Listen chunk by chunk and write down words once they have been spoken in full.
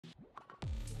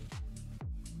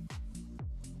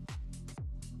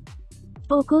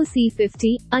Poco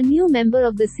C50, a new member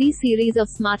of the C series of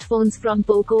smartphones from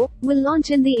Poco, will launch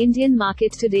in the Indian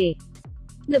market today.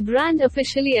 The brand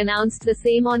officially announced the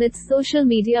same on its social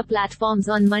media platforms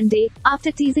on Monday,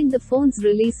 after teasing the phone's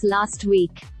release last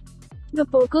week. The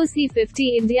Poco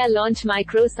C50 India launch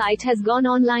microsite has gone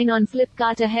online on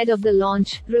Flipkart ahead of the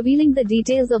launch, revealing the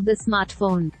details of the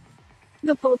smartphone.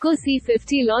 The Poco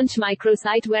C50 launch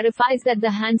microsite verifies that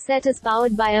the handset is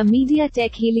powered by a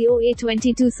MediaTek Helio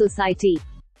A22 SoC.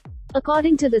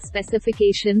 According to the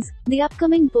specifications, the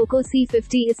upcoming Poco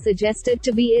C50 is suggested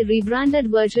to be a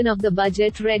rebranded version of the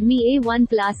budget Redmi A1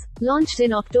 Plus, launched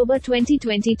in October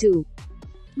 2022.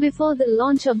 Before the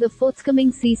launch of the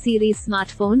forthcoming C-series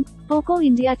smartphone, Poco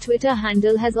India Twitter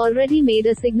handle has already made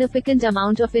a significant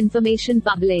amount of information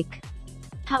public.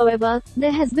 However,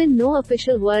 there has been no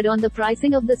official word on the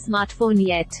pricing of the smartphone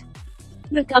yet.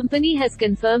 The company has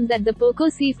confirmed that the Poco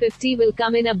C50 will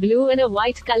come in a blue and a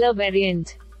white color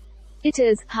variant. It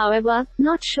is, however,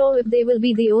 not sure if they will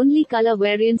be the only color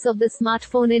variants of the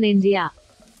smartphone in India.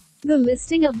 The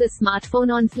listing of the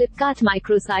smartphone on Flipkart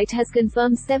microsite has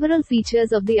confirmed several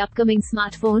features of the upcoming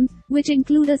smartphone, which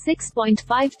include a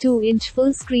 6.52-inch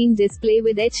full-screen display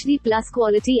with HD Plus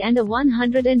quality and a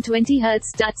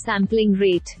 120Hz touch sampling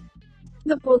rate.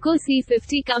 The Poco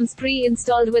C50 comes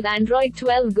pre-installed with Android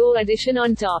 12 Go edition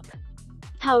on top.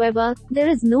 However, there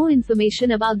is no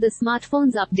information about the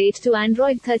smartphone's update to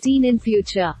Android 13 in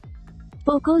future.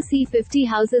 Poco C50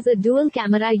 houses a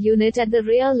dual-camera unit at the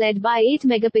rear led by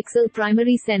 8-megapixel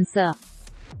primary sensor.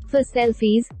 For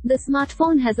selfies, the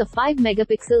smartphone has a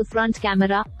 5-megapixel front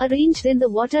camera, arranged in the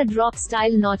water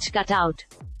drop-style notch cutout.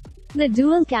 The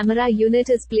dual-camera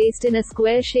unit is placed in a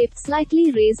square-shaped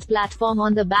slightly raised platform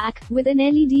on the back, with an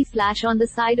LED flash on the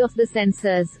side of the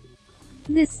sensors.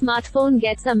 This smartphone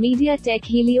gets a MediaTek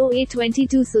Helio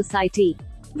A22 SoC.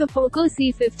 The Poco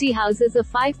C50 houses a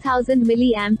 5000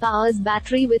 mAh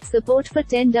battery with support for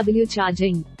 10W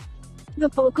charging. The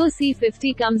Poco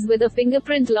C50 comes with a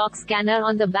fingerprint lock scanner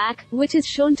on the back, which is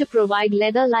shown to provide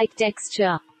leather-like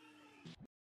texture.